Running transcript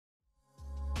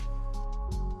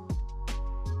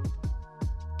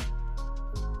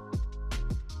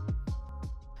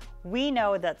We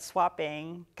know that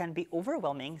swapping can be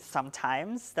overwhelming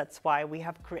sometimes. That's why we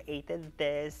have created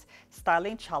this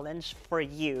styling challenge for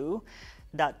you,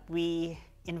 that we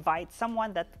invite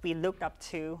someone that we look up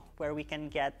to, where we can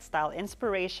get style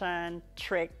inspiration,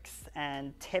 tricks,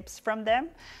 and tips from them.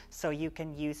 So you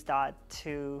can use that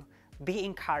to be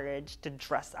encouraged to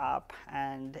dress up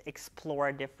and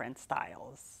explore different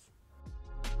styles.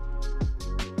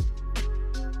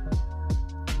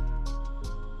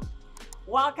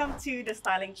 Welcome to the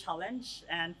Styling Challenge,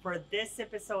 and for this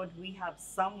episode we have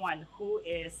someone who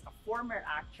is a former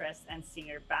actress and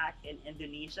singer back in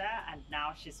Indonesia, and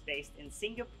now she's based in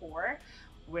Singapore,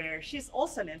 where she's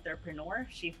also an entrepreneur.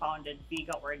 She founded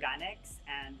Viga Organics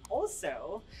and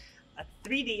also a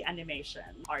 3D animation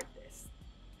artist.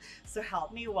 So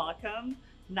help me welcome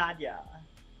Nadia.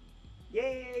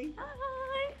 Yay!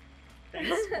 Hi!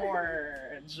 Thanks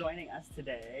for joining us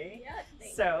today. Yeah,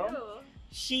 thank you.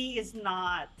 She is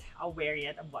not aware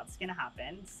yet of what's gonna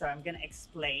happen, so I'm gonna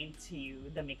explain to you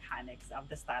the mechanics of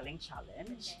the styling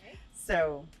challenge. Okay.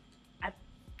 So,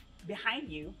 behind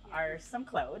you are some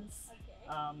clothes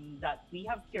that we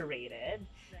have curated,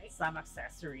 Right. some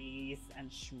accessories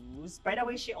and shoes. By the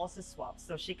way, she also swaps,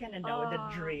 so she kind of know the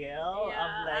drill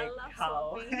Yeah, of like I love how.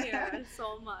 swapping here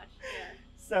so much. Yeah.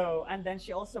 So, and then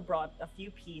she also brought a few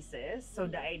pieces. So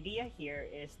the idea here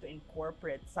is to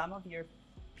incorporate some of your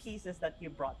pieces that you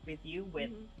brought with you with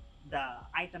the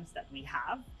items that we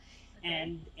have. Okay.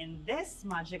 And in this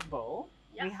magic bowl,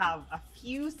 Yeah. we have a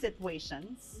few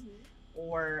situations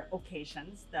or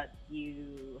occasions that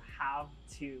you have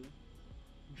to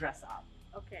dress up.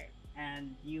 Okay.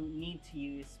 And you need to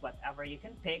use whatever you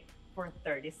can pick for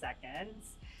 30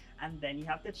 seconds. And then you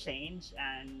have to change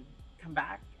and come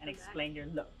back and explain your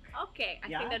look. Okay, I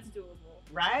Yeah? think that's doable.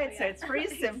 Right? Oh, So yeah. it's pretty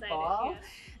Excited, simple. yeah.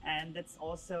 And it's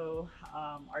also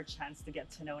our chance to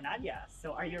get to know Nadia.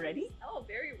 So are you ready? Oh,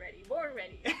 very ready. Born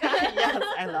ready. Yes,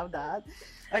 I love that.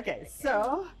 Okay,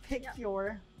 so pick Yeah.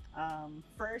 your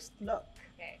first look.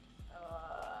 Okay.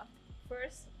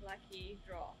 First lucky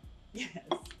draw. Yes.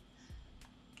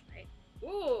 Right.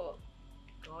 Ooh,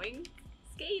 going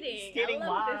skating. Skating, I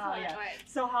love this wow, one. yeah. Right.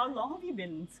 So how long have you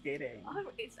been skating?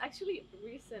 Oh, it's actually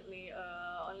recently,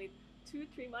 only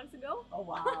 2-3 months ago. Oh,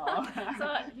 wow.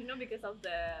 So because of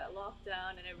the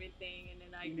lockdown and everything, and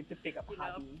then I You need to pick up a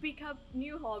hobby. pick up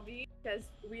new hobby because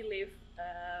we live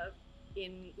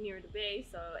in near the bay,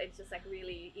 so it's just like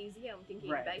really easy. I'm thinking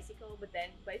Right. bicycle, but then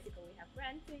bicycle we have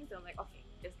renting, so I'm like, okay,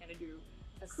 just gonna do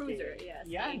a cruiser. Skate. Yeah,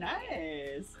 Yeah, skate,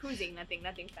 nice. cruising, nothing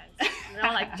fancy.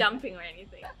 Not like jumping or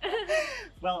anything.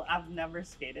 Well, I've never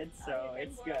skated, so Oh, you can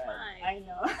it's borrow good. mine. I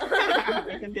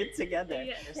know. We can do it together.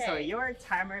 Yeah, So okay. your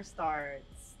timer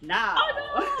starts now.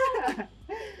 Oh, no!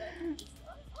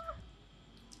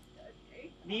 Okay.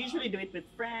 Do you usually do it with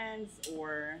friends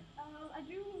or? I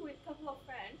do with a couple of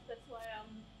friends. That's why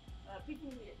I'm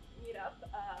picking it up.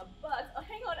 But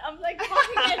hang on, I'm like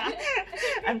talking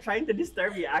it. I'm trying to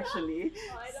disturb you actually.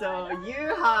 Oh, I So know.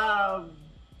 you have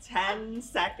 10 So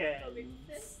seconds.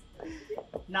 this-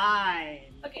 9,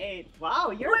 Okay. 8. Wow,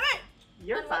 you're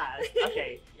I'm fast.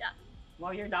 Okay. Yeah.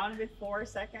 Well, you're down with 4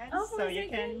 seconds, Oh, so for a you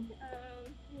can.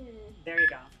 second. There you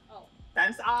go. Oh.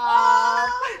 Time's up.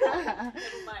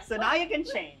 Never mind. So now you can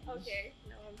change. Okay.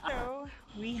 No, So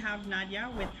we have Nadia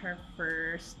with her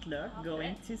first look Okay.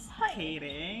 going to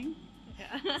skating.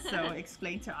 Yeah. So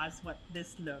explain to us what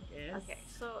this look is. Okay,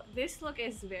 so this look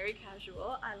is very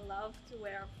casual. I love to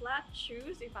wear flat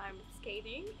shoes if I'm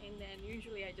skating, and then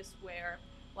usually I just wear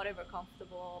whatever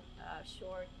comfortable,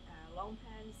 short, long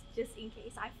pants, just in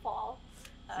case I fall.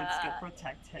 So it's get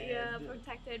protected. Yeah,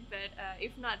 protected, but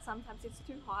if not, sometimes it's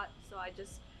too hot, so I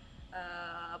just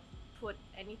put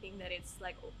anything that it's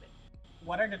like open.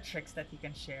 What are the tricks that you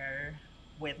can share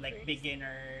with like Tricks?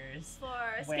 beginners?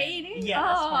 For When- skating? Yes,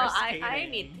 oh, for I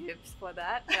skating. need tips for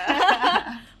that.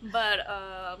 But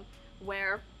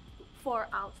where for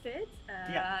outfit,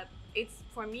 Yeah. it's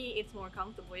for me it's more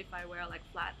comfortable if I wear like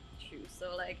flat shoes.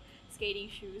 So like skating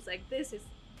shoes, like this is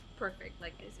perfect.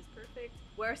 Like this is perfect.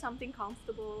 Wear something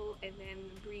comfortable and then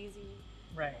breezy.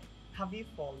 Right. Have you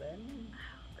fallen?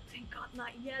 Thank God,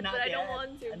 not yet. Not but I yet. don't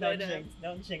want to. Don't but, jinx.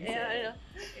 Don't jinx yeah, it.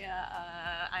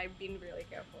 yeah. I've been really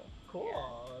careful.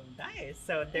 Cool. Nice.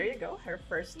 So there you go. Her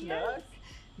first Yes. look.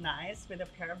 Nice with a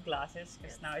pair of glasses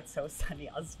because now it's so sunny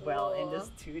as well in the Oh.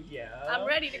 studio. I'm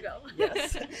ready to go.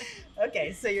 Yes.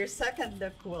 Okay, so your second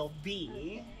look will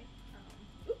be.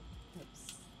 Okay.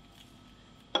 Oops.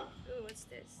 Ooh, what's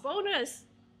this? Bonus!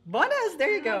 Bonus,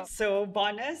 there you go. So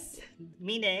bonus,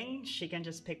 meaning she can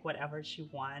just pick whatever she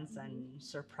wants and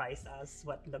surprise us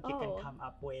what look you can Oh. come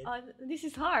up with. This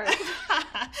is hard.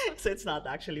 So it's not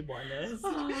actually bonus.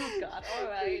 Oh God. All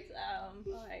right.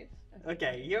 All right.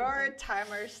 Okay, your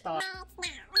timer starts.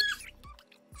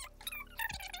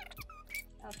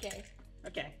 Okay.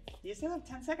 Okay, you still have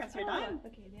 10 seconds. You're done.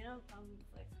 Okay. Then I'm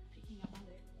like picking up on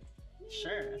it.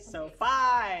 Sure. So Okay.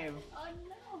 5. Oh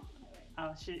no.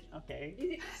 Oh, she. Okay.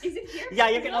 Is it here? Yeah,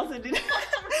 you can also do that.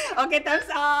 Okay, time's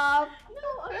up.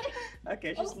 No. Okay.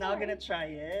 Okay, she's Oh, now sorry. gonna try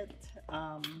it.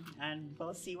 And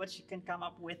we'll see what she can come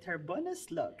up with her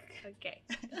bonus look. Okay.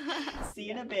 See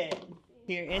you in a bit.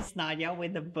 Here is Nadia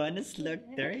with the bonus look.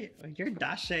 There, you're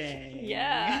dashing.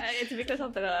 Yeah, it's because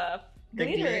of the The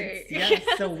glitter. glitz. Yes.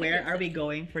 So where are we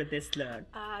going for this look?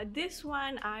 This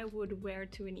one I would wear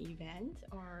to an event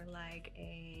or like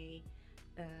a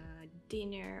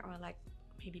dinner or like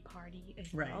maybe party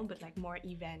as Right. well, but like more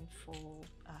eventful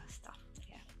stuff.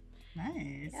 Yeah.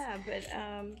 Nice. Yeah, but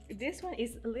this one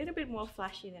is a little bit more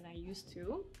flashy than I used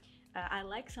to. I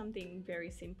like something very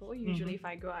simple. Usually, if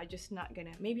I go, I just not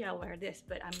gonna. Maybe I'll wear this,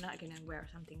 but I'm not gonna wear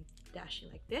something dashy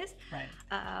like this. Right.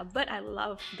 But I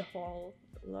love the whole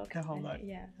look. The whole and, look.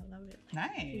 Yeah, I love it.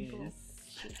 Nice.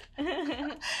 Chic.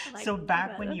 I like So it.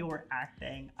 back when you were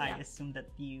acting, I Yeah. assume that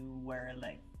you were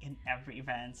like in every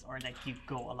events or like you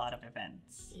go a lot of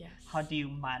events. Yes. How do you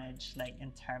manage like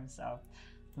in terms of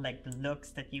like the looks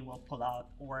that you will pull out,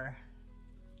 or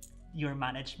your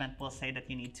management will say that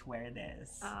you need to wear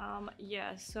this?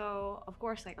 Yeah, so of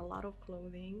course, like a lot of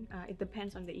clothing. It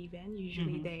depends on the event.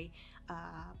 Usually they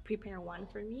prepare one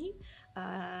for me.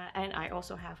 And I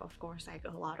also have, of course, like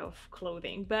a lot of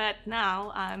clothing. But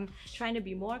now I'm trying to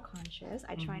be more conscious.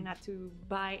 I try not to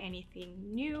buy anything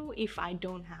new if I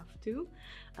don't have to.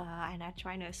 And I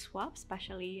try to swap,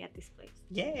 especially at this place.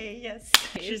 Yay, yes.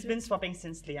 Okay, She's is been swapping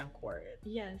since Liang Court.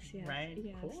 Yes, yes. Right?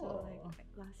 Yeah, so Cool. like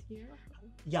last year.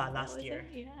 Yeah, That last was year.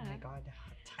 it? Yeah. Oh my god,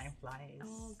 time flies.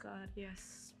 Oh God,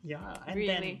 yes. Yeah, and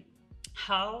then Really.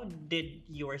 how did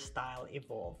your style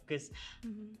evolve? Because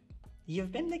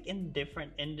you've been like in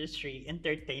different industry,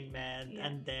 entertainment, Yeah.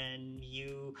 and then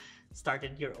you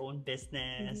started your own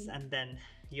business, and then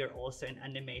you're also in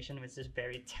animation, which is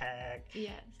very tech,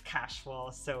 Yes.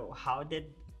 casual. So how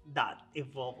did that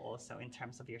evolve also in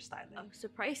terms of your styling?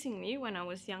 Surprisingly, when I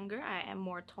was younger, I am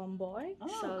more tomboy. Oh,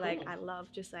 so like cool. I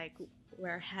love just like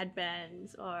wear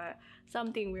headbands or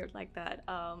something weird like that.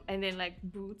 And then like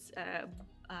boots.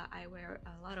 I wear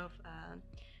a lot of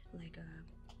like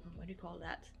what do you call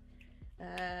that?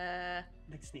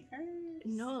 Like sneakers?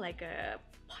 No, like a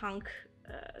punk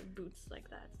boots like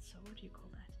that. So what do you call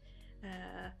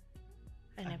that?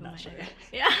 I I'm never not mind. sure.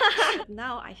 Yeah.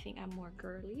 Now I think I'm more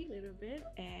girly a little bit,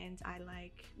 and I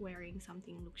like wearing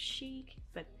something looks chic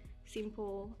but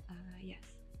simple. Yes.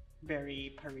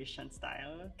 Very Parisian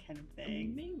style kind of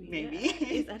thing. Maybe. Yeah.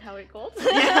 Is that how it calls?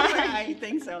 Yeah, I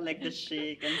think so. Like the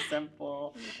chic and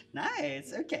simple.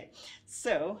 Nice. Okay.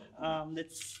 So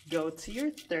let's go to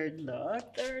your third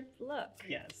look. Third look.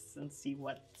 Yes, and see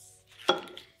what's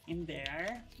in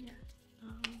there.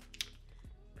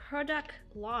 Product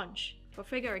launch for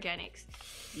Figure Organics.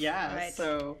 Yeah. Right.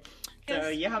 So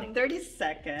Yes, you have thank- 30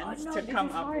 seconds to come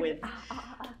up with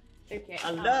Okay.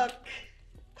 a look.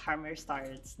 Timer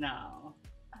starts now.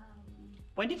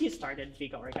 When did you started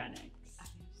Vega Organics?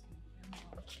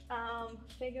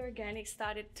 Figure Organics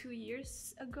started 2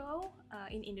 years ago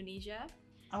in Indonesia.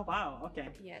 Oh wow. Okay.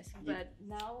 Yes, You- but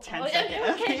now 10 okay,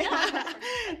 seconds.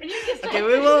 okay. You just Okay,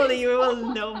 we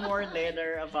will know more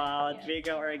later about Yeah.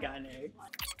 Vega Organics.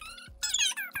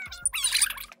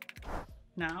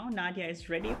 Now Nadia is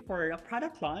ready for a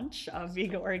product launch of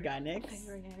Vega Organics.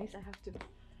 Figure Organics, I have to.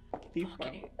 Be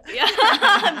formal. Yeah,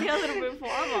 be a little bit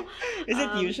formal. Is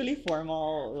it usually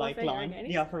formal like Vega launch?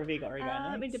 Organics? Yeah, for Vega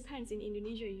Organics. It depends. In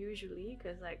Indonesia, usually,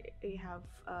 because like they have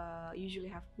usually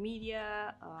have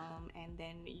media, and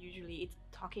then usually it's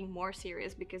talking more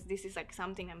serious because this is like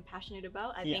something I'm passionate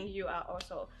about. I Yeah. think you are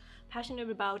also passionate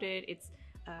about it. It's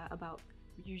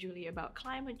usually about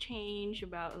climate change,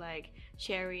 about like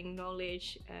sharing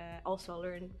knowledge, also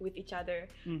learn with each other.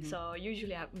 So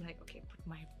usually I'm like, okay, put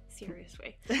my serious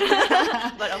way,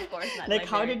 but of course not. Like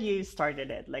how very- did you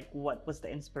started it? Like what was the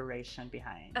inspiration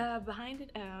behind? Behind it,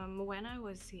 when I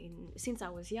was since I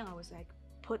was young, I was like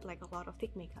put like a lot of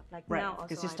thick makeup. Like Right, now,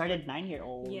 because also you I started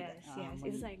 9-year-old. Yes, yes.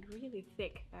 It's like really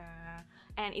thick,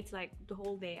 and it's like the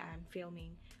whole day I'm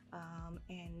filming,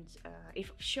 and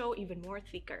if show even more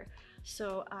thicker.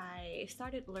 So I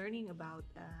started learning about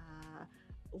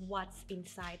what's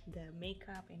inside the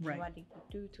makeup and Right. what it would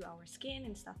do to our skin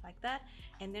and stuff like that.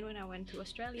 And then when I went to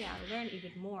Australia, I learned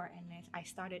even more, and then I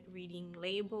started reading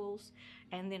labels,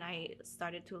 and then I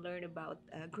started to learn about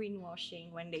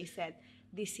greenwashing when they said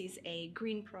this is a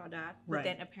green product, but Right.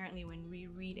 then apparently when we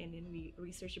read and then we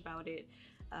research about it,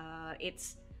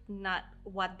 it's not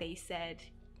what they said.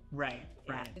 Right,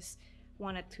 right. I just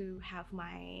wanted to have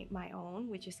my own,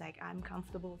 which is like I'm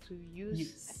comfortable to use.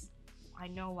 Yes. I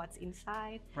know what's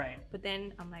inside, Right. but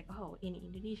then I'm like, oh, in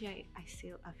Indonesia, I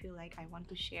feel like I want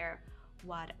to share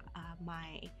what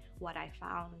what I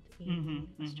found in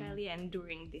Australia and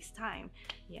during this time.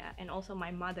 Yeah, and also my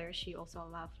mother, she also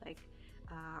loved like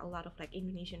a lot of like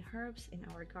Indonesian herbs in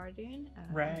our garden.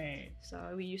 Right. So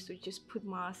we used to just put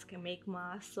mask and make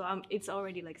masks. So it's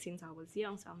already like since I was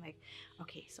young. So I'm like,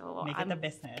 okay, so Make it a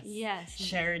business. Yes.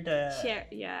 Share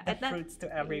yeah. the fruits to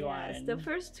everyone. Yes, the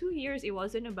first 2 years it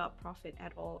wasn't about profit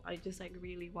at all. I just like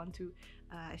really want to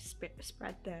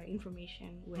spread the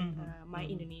information with my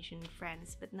Indonesian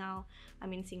friends. But now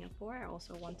I'm in Singapore. I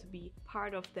also want to be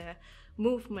part of the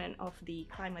movement of the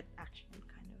climate action kind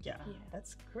of. Yeah,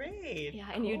 that's great. Yeah,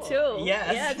 and you Cool. too.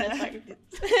 Yes. Yeah, that's like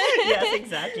Yes,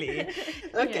 exactly.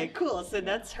 Okay, Yeah. cool. So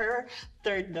that's her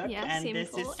third look, Yeah, and simple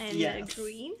this is and yes.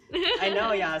 green. I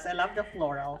know. Yes, I love the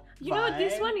floral. You know,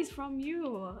 this vibe. one is from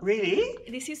you. Really?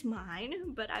 This is mine,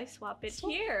 but I swap it So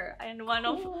here. And one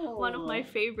of my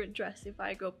cool. favorite dress if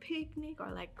I go picnic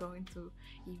or like going to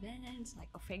events,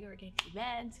 like a figure against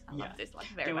events. I Yeah. love this one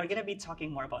Okay, very we're much. gonna be talking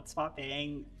more about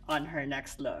swapping on her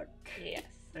next look. Yes.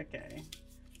 Okay.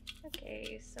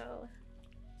 Okay, so.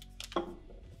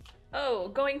 Oh,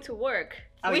 going to work.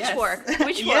 Oh, Which yes. work?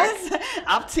 Which work? Yes,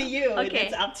 up to you. Okay,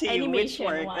 It's up to you. Which animation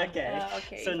work? one. Okay.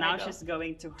 Okay, So if I now go. she's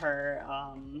going to her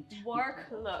Work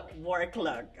look. work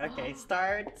look. Okay,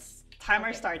 starts. Timer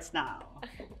Okay. starts now.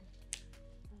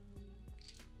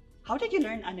 How did you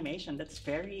learn animation? That's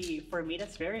very, for me,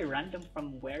 that's very random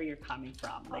from where you're coming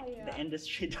from, like yeah. the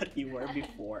industry that you were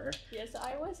before. Yes,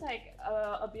 I was like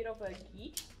a bit of a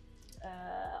geek,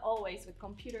 always with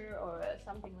computer or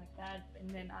something like that. And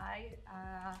then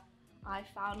I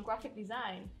found graphic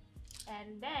design,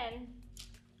 and then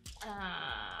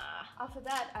after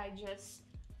that I just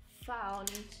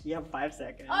found. You have 5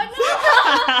 seconds. Oh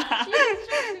no! You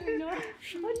distracted me, no. Oh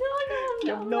no!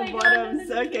 You Oh have no my God, bottoms.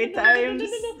 no, Okay, no, no, time no, no,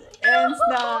 no, no. ends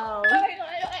now.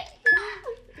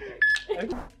 Wait.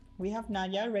 Okay. We have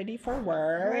Nadia ready for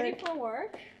work. Ready for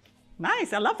work?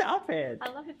 Nice. I love the outfit. I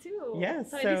love it too.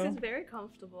 Yes, So so- this is very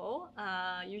comfortable.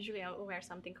 Usually I wear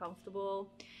something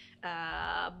comfortable,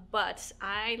 but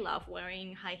I love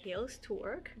wearing high heels to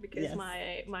work because Yes.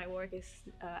 my work is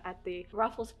at the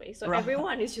Raffles space. So Ra-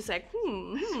 everyone is just like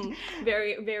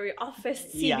very very office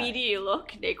CBD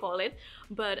look they call it.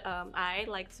 But I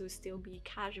like to still be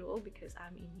casual because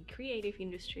I'm in the creative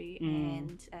industry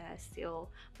and still,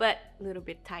 but a little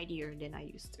bit tidier than I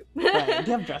used to. Right.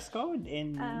 Do you have dress code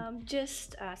in?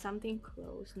 Just something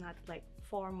close, not like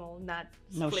formal, not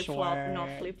No flip flop, no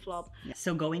shorts. flip flop.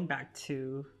 So going back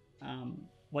to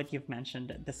what you've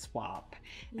mentioned, the swap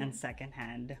and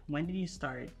secondhand. When did you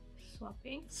start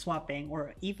swapping,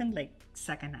 or even like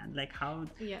secondhand? Like how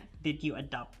Yeah. did you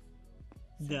adopt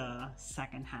the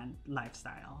secondhand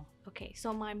lifestyle? Okay,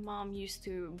 so my mom used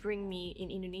to bring me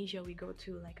in Indonesia. We go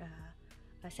to like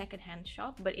a secondhand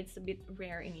shop, but it's a bit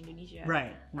rare in Indonesia.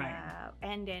 Right, right.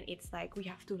 And then it's like we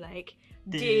have to like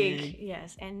Dig. dig.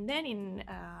 Yes, and then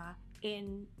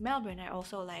in Melbourne, I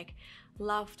also like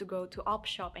love to go to op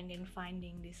shop and then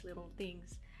finding these little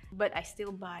things. But I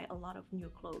still buy a lot of new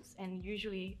clothes, and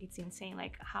usually it's insane.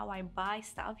 Like how I buy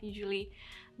stuff. Usually,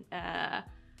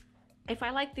 if I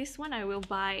like this one, I will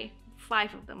buy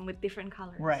 5 of them with different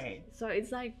colors. Right. So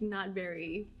it's like not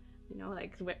very,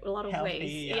 like a lot of Healthy,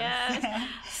 ways. yes. Yes.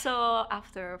 So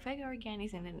after vegan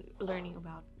organics and then learning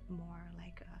about more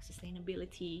like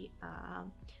sustainability,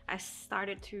 I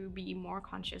started to be more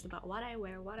conscious about what I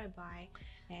wear, what I buy,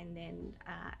 and then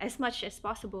as much as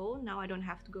possible, now I don't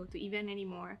have to go to event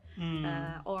anymore,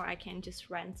 or I can just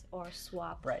rent or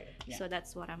swap. Right. Yeah. So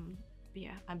that's what I'm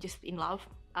just in love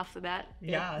after that.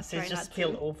 Yeah, I so try it's just not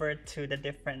spill to. over to the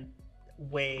different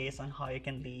ways on how you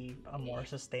can live a more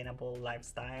sustainable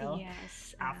lifestyle.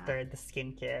 Yes. After the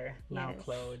skincare, now yes.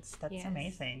 clothes. That's Yes.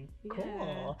 amazing. Yeah.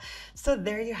 Cool. So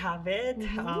there you have it.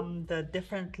 The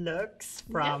different looks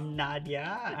from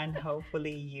Nadia, and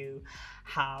hopefully you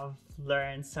have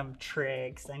learned some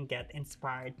tricks and get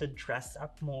inspired to dress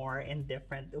up more in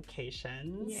different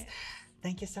occasions. Yes.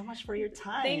 Thank you so much for your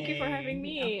time. Thank you for having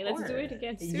me. Of Let's do it course.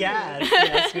 again soon. Yes,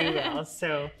 yes, we will.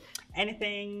 So,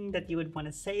 anything that you would want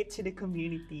to say to the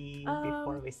community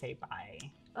before we say bye?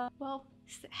 Well,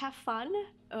 have fun.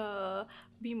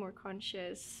 Be more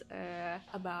conscious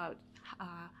about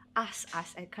us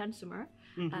as a consumer.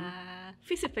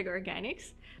 Visit Figure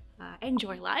Organics.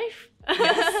 Enjoy life.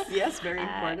 Yes, yes, very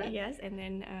important. Yes, and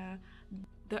then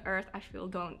the earth, I feel,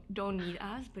 don't need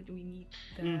us, but we need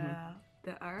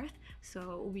the earth.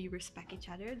 So we respect each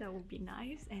other. That would be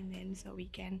nice, and then so we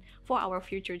can, for our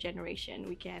future generation,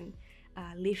 we can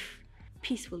live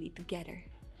peacefully together.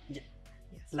 Yeah.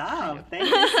 Yes, Love. Thank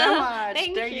you so much.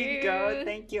 Thank There you go. you.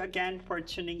 Thank you again for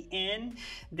tuning in.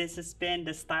 This has been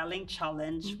the Styling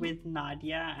Challenge with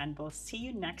Nadia, and we'll see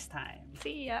you next time.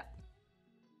 See ya.